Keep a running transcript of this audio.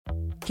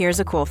Here's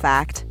a cool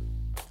fact.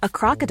 A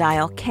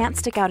crocodile can't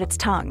stick out its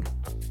tongue.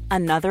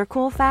 Another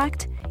cool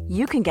fact,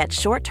 you can get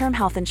short-term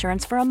health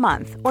insurance for a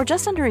month or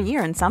just under a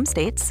year in some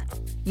states.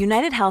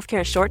 United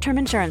Healthcare short-term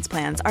insurance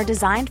plans are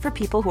designed for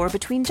people who are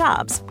between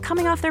jobs,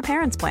 coming off their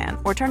parents' plan,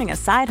 or turning a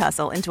side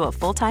hustle into a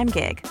full-time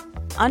gig.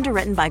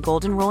 Underwritten by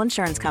Golden Rule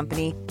Insurance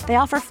Company, they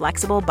offer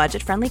flexible,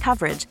 budget-friendly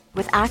coverage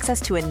with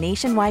access to a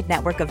nationwide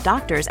network of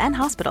doctors and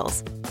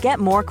hospitals. Get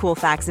more cool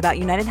facts about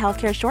United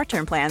Healthcare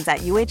short-term plans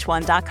at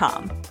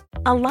uh1.com.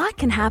 A lot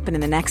can happen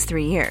in the next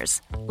 3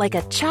 years. Like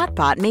a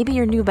chatbot may be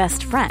your new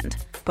best friend.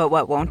 But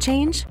what won't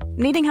change?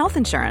 Needing health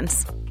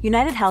insurance.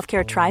 United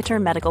Healthcare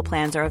Tri-Term Medical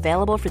Plans are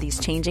available for these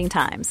changing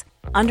times.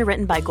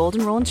 Underwritten by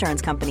Golden Rule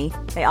Insurance Company,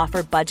 they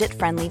offer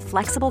budget-friendly,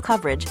 flexible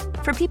coverage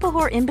for people who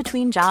are in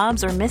between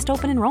jobs or missed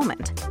open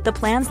enrollment. The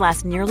plans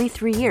last nearly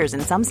 3 years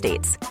in some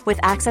states, with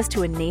access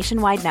to a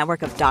nationwide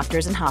network of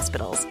doctors and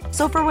hospitals.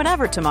 So for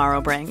whatever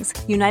tomorrow brings,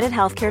 United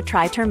Healthcare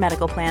Tri-Term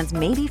Medical Plans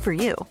may be for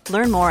you.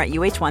 Learn more at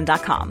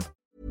uh1.com.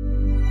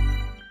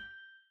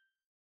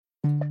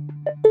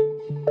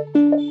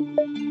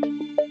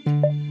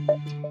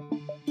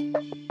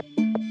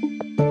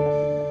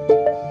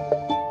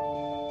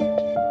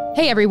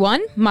 Hey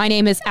everyone, my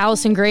name is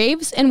Allison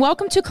Graves, and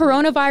welcome to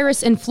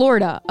Coronavirus in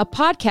Florida, a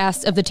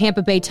podcast of the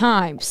Tampa Bay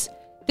Times.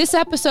 This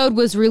episode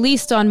was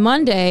released on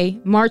Monday,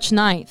 March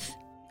 9th.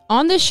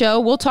 On this show,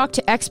 we'll talk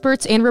to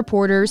experts and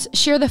reporters,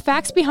 share the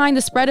facts behind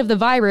the spread of the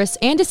virus,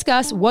 and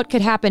discuss what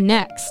could happen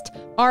next.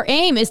 Our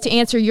aim is to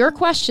answer your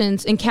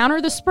questions and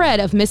counter the spread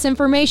of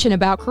misinformation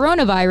about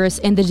coronavirus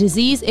and the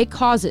disease it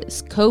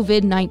causes,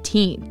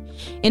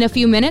 COVID-19. In a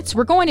few minutes,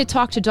 we're going to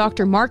talk to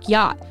Dr. Mark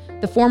Yacht,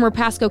 the former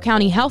Pasco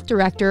County Health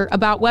Director,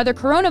 about whether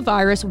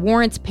coronavirus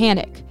warrants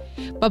panic.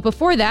 But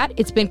before that,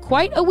 it's been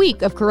quite a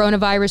week of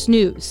coronavirus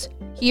news.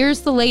 Here's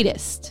the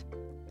latest.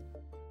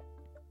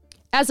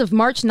 As of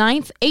March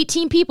 9th,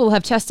 18 people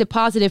have tested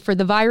positive for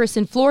the virus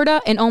in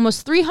Florida, and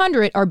almost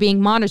 300 are being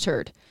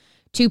monitored.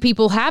 2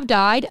 people have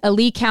died, a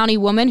Lee County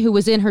woman who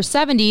was in her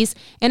 70s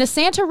and a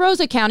Santa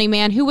Rosa County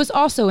man who was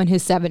also in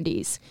his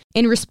 70s.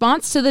 In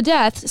response to the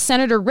death,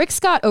 Senator Rick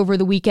Scott over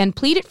the weekend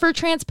pleaded for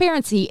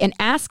transparency and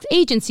asked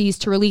agencies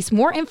to release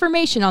more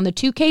information on the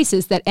 2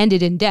 cases that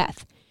ended in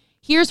death.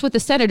 Here's what the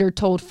senator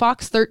told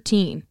Fox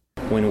 13.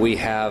 When we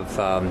have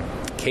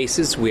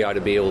cases, we ought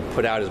to be able to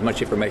put out as much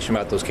information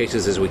about those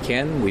cases as we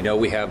can. We know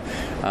we have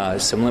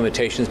some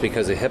limitations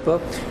because of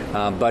HIPAA,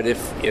 but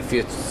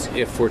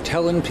if we're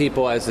telling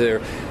people as they're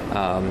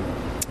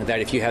that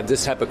if you have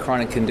this type of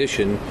chronic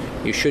condition,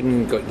 you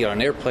shouldn't get on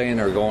an airplane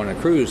or go on a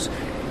cruise,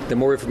 the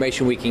more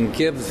information we can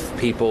give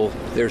people,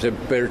 there's a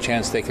better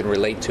chance they can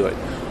relate to it.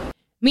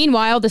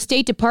 Meanwhile, the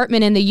State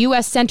Department and the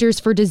U.S. Centers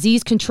for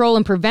Disease Control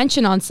and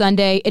Prevention on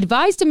Sunday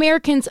advised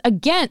Americans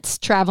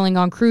against traveling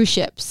on cruise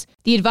ships.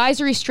 The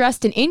advisory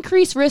stressed an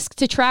increased risk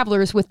to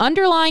travelers with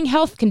underlying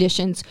health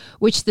conditions,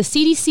 which the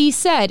CDC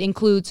said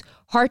includes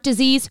heart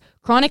disease,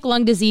 chronic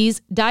lung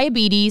disease,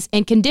 diabetes,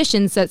 and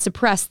conditions that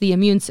suppress the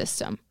immune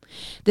system.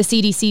 The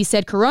CDC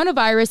said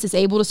coronavirus is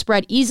able to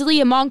spread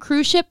easily among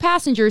cruise ship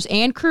passengers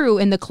and crew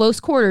in the close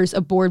quarters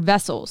aboard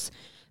vessels.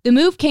 The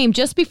move came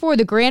just before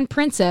the Grand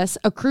Princess,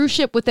 a cruise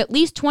ship with at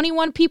least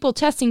 21 people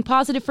testing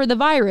positive for the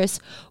virus,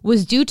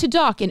 was due to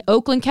dock in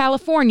Oakland,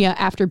 California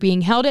after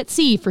being held at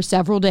sea for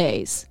several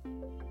days.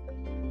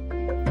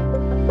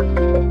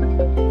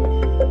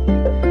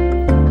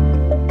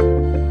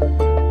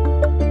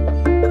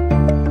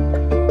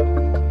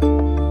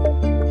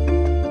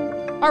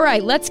 All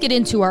right, let's get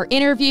into our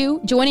interview.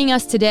 Joining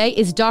us today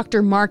is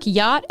Dr. Mark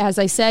Yacht. As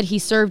I said, he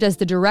served as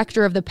the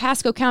director of the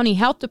Pasco County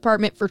Health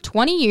Department for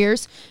 20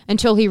 years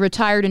until he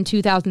retired in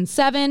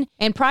 2007.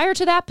 And prior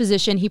to that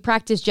position, he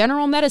practiced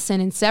general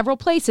medicine in several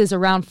places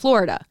around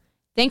Florida.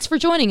 Thanks for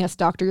joining us,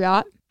 Dr.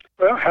 Yacht.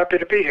 Well, happy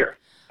to be here.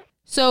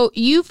 So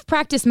you've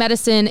practiced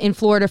medicine in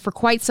Florida for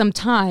quite some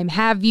time.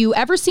 Have you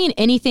ever seen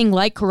anything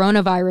like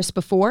coronavirus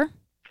before?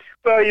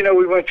 Well,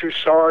 we went through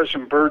SARS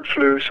and bird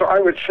flu, so I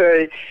would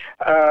say,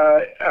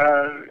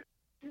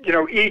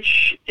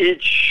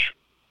 each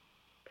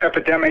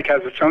epidemic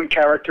has its own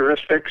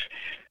characteristics.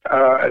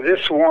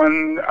 This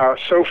one,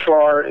 so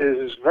far,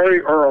 is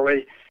very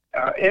early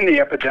in the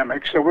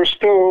epidemic, so we're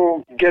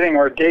still getting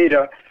our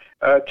data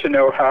to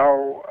know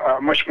how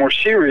much more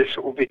serious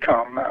it will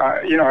become.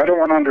 I don't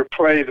want to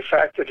underplay the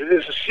fact that it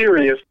is a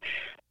serious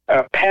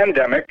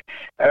pandemic,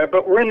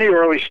 but we're in the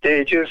early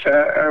stages.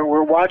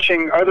 We're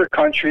watching other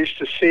countries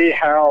to see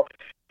how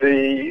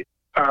the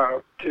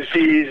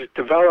disease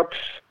develops,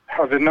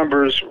 how the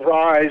numbers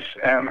rise,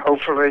 and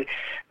hopefully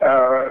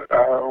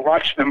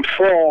watch them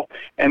fall.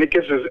 And it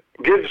gives us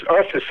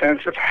a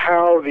sense of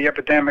how the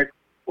epidemic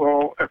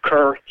will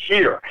occur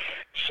here.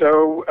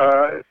 So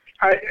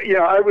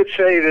I would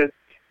say that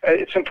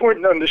it's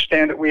important to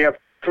understand that we have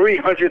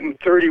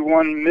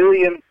 331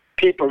 million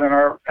people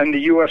in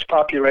the U.S.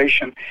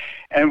 population,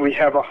 and we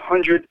have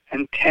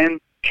 110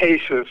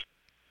 cases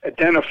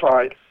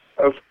identified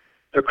of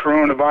the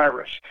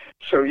coronavirus.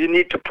 So you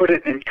need to put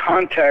it in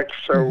context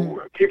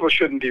so people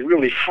shouldn't be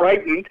really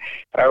frightened.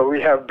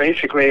 We have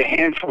basically a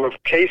handful of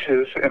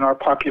cases in our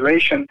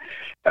population,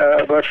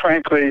 but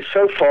frankly,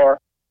 so far,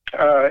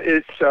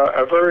 it's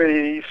a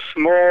very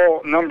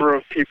small number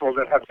of people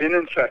that have been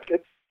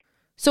infected.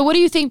 So what do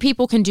you think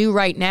people can do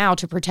right now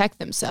to protect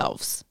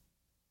themselves?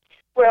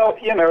 Well,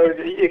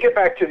 you get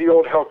back to the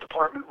old health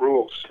department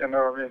rules,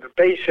 the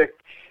basic,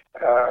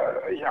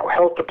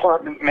 health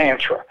department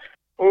mantra: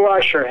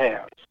 wash your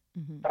hands,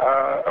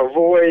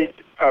 avoid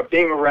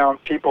being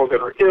around people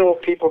that are ill.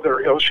 People that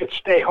are ill should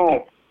stay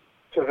home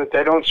so that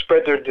they don't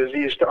spread their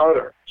disease to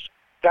others.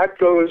 That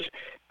goes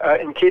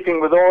in keeping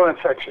with all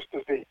infectious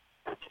disease.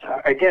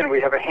 Again, we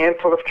have a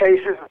handful of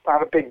cases. It's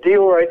not a big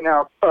deal right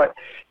now, but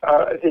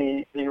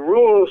the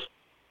rules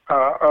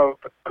of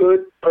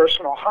good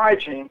personal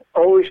hygiene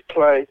always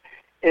play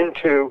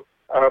into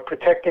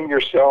protecting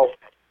yourself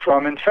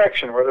from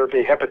infection, whether it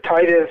be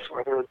hepatitis,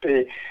 whether it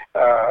be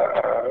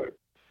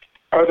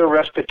other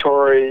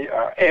respiratory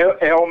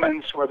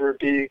ailments, whether it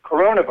be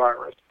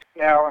coronavirus.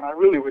 Now, and I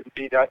really wouldn't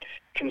be that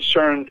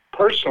concerned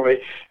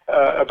personally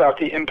about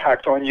the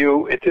impact on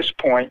you at this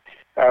point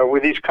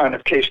with these kind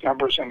of case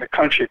numbers in the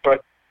country.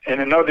 But in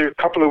another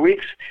couple of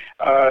weeks,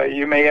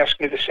 you may ask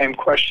me the same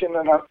question,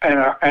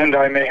 and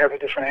I may have a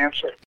different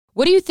answer.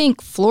 What do you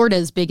think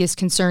Florida's biggest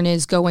concern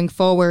is going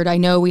forward? I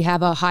know we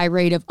have a high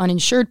rate of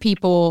uninsured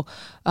people,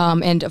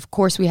 and of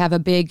course we have a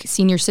big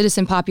senior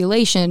citizen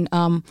population.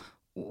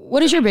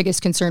 What is your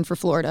biggest concern for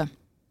Florida?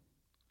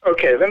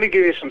 Okay, let me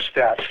give you some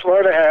stats.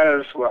 Florida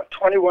has,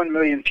 21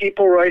 million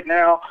people right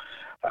now,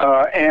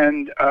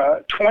 and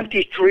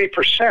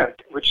 23%,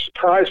 which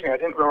surprised me. I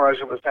didn't realize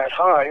it was that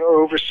high,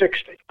 are over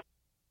 60.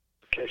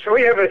 Okay, so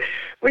we have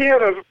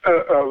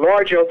a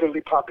large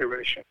elderly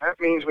population. That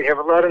means we have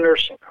a lot of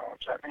nursing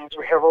homes. That means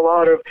we have a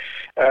lot of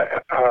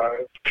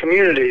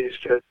communities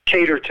that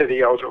cater to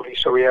the elderly.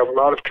 So we have a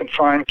lot of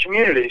confined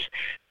communities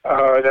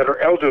that are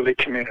elderly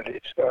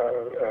communities,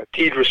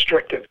 deed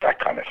restricted, that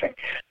kind of thing.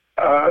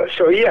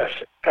 So yes,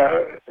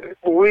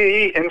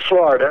 we in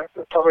Florida,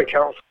 the public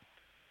health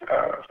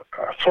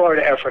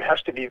Florida effort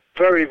has to be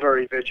very,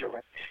 very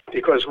vigilant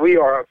because we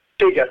are a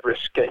big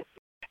at-risk state.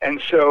 And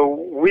so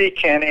we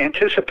can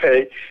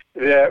anticipate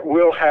that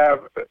we'll have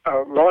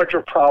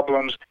larger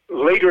problems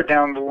later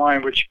down the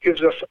line, which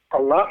gives us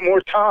a lot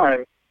more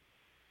time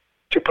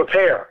to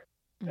prepare.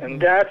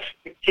 And that's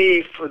the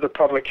key for the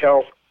public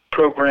health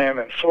program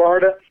in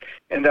Florida,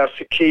 and that's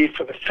the key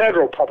for the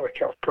federal public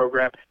health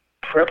program,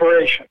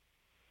 preparation.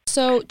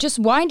 So just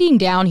winding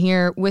down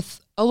here, with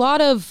a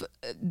lot of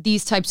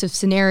these types of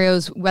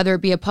scenarios, whether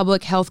it be a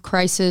public health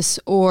crisis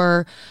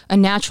or a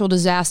natural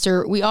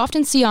disaster, we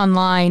often see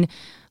online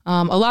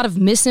a lot of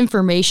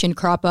misinformation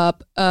crop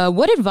up.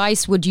 What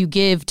advice would you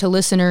give to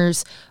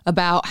listeners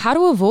about how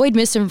to avoid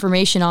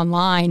misinformation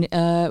online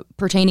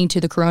pertaining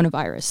to the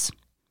coronavirus?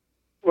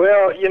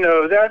 Well,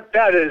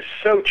 that is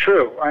so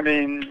true. I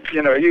mean,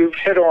 you've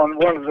hit on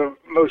one of the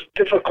most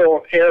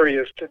difficult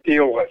areas to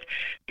deal with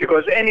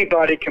because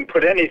anybody can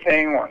put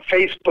anything on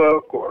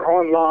Facebook or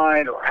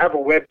online or have a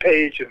web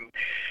page, and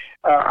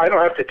I don't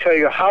have to tell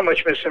you how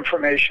much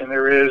misinformation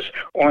there is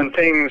on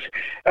things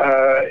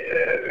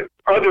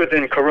other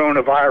than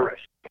coronavirus.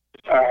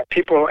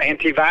 People,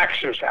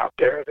 anti-vaxxers out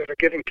there that are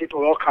giving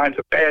people all kinds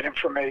of bad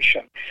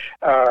information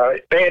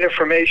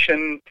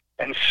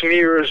and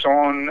smears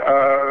on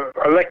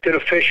elected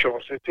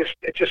officials.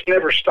 It just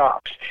never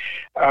stops.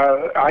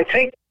 I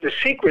think the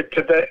secret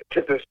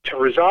to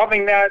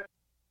resolving that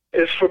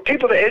is for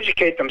people to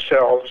educate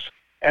themselves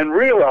and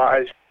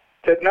realize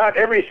that not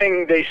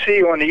everything they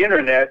see on the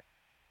internet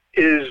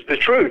is the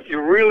truth.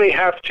 You really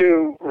have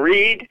to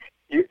read.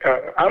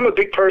 I'm a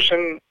big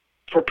person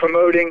for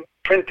promoting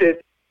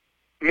printed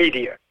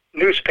media,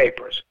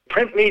 newspapers.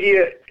 Print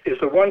media is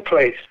the one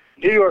place.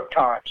 New York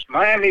Times,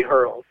 Miami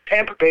Herald,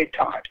 Tampa Bay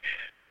Times,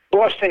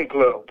 Boston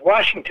Globe,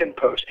 Washington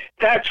Post.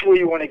 That's where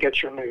you want to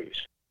get your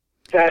news.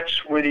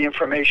 That's where the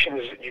information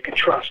is that you can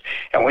trust.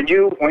 And when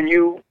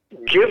you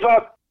give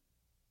up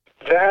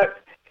that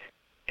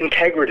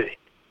integrity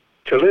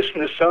to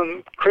listen to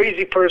some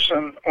crazy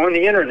person on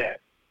the internet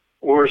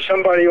or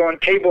somebody on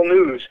cable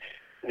news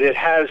that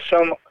has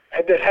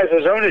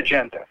his own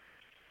agenda,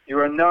 you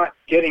are not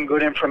getting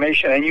good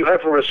information, and you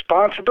have a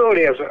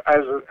responsibility as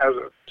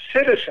a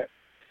citizen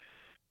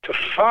to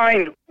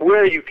find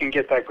where you can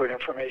get that good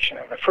information.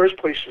 And the first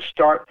place to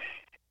start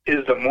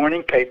is the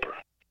morning paper.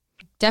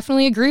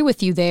 Definitely agree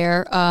with you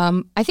there.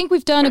 I think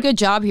we've done a good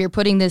job here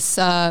putting this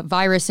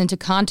virus into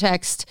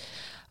context.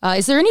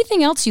 Is there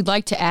anything else you'd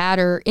like to add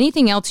or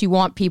anything else you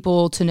want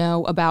people to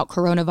know about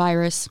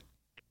coronavirus?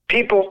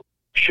 People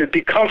should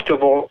be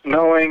comfortable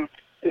knowing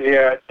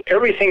that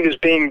everything is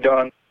being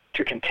done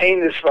to contain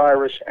this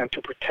virus and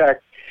to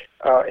protect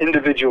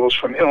individuals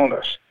from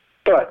illness.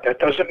 But that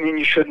doesn't mean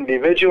you shouldn't be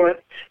vigilant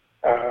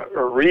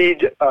or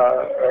read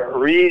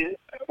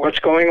what's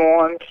going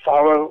on,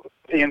 follow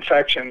the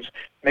infections,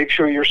 make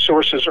sure your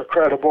sources are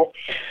credible.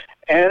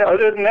 And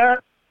other than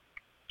that,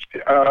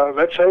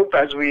 let's hope,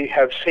 as we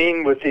have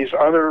seen with these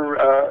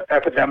other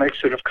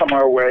epidemics that have come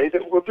our way,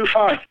 that we'll do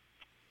fine.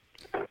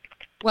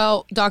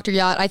 Well, Dr.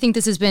 Yat, I think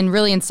this has been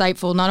really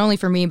insightful, not only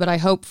for me, but I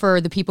hope for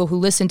the people who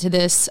listen to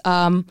this.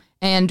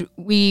 And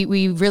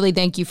we really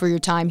thank you for your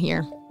time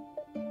here.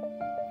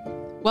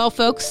 Well,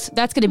 folks,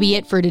 that's going to be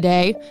it for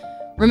today.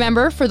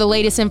 Remember, for the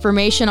latest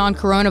information on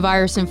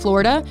coronavirus in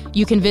Florida,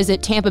 you can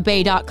visit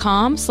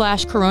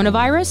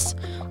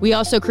tampabay.com/coronavirus. We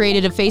also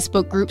created a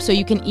Facebook group so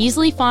you can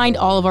easily find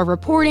all of our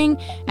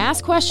reporting,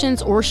 ask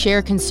questions, or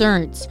share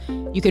concerns.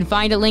 You can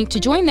find a link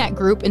to join that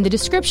group in the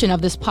description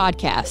of this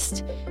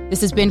podcast. This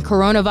has been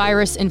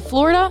Coronavirus in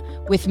Florida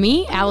with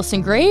me,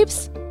 Allison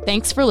Graves.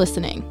 Thanks for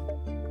listening.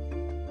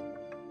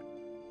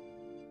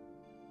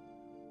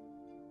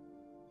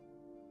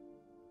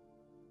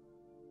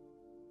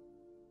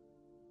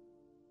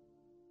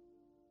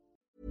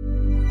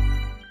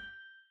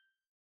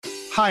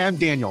 Hi, I'm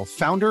Daniel,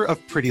 founder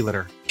of Pretty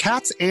Litter.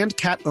 Cats and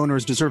cat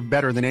owners deserve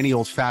better than any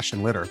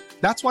old-fashioned litter.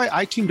 That's why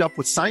I teamed up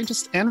with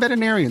scientists and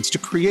veterinarians to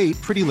create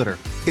Pretty Litter.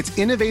 Its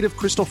innovative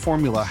crystal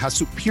formula has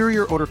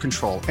superior odor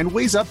control and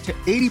weighs up to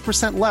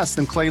 80% less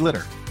than clay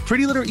litter.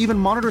 Pretty Litter even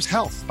monitors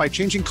health by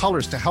changing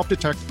colors to help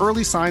detect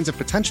early signs of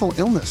potential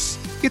illness.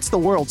 It's the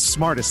world's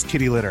smartest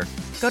kitty litter.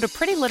 Go to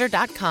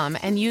prettylitter.com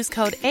and use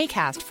code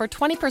ACAST for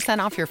 20%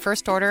 off your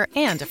first order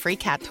and a free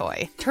cat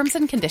toy. Terms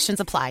and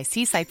conditions apply.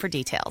 See site for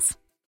details.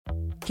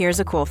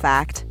 Here's a cool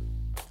fact.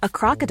 A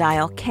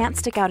crocodile can't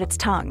stick out its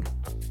tongue.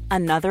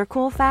 Another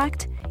cool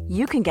fact,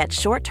 you can get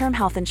short-term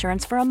health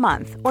insurance for a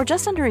month or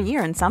just under a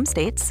year in some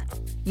states.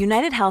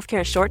 United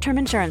Healthcare short-term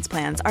insurance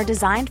plans are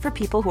designed for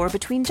people who are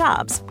between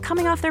jobs,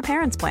 coming off their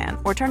parents' plan,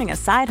 or turning a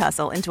side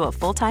hustle into a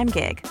full-time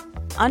gig.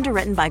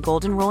 Underwritten by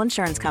Golden Rule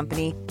Insurance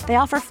Company, they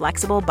offer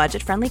flexible,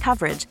 budget-friendly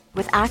coverage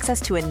with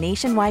access to a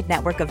nationwide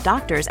network of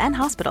doctors and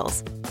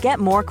hospitals. Get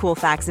more cool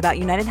facts about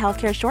United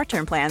Healthcare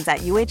short-term plans at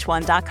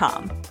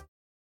uh1.com.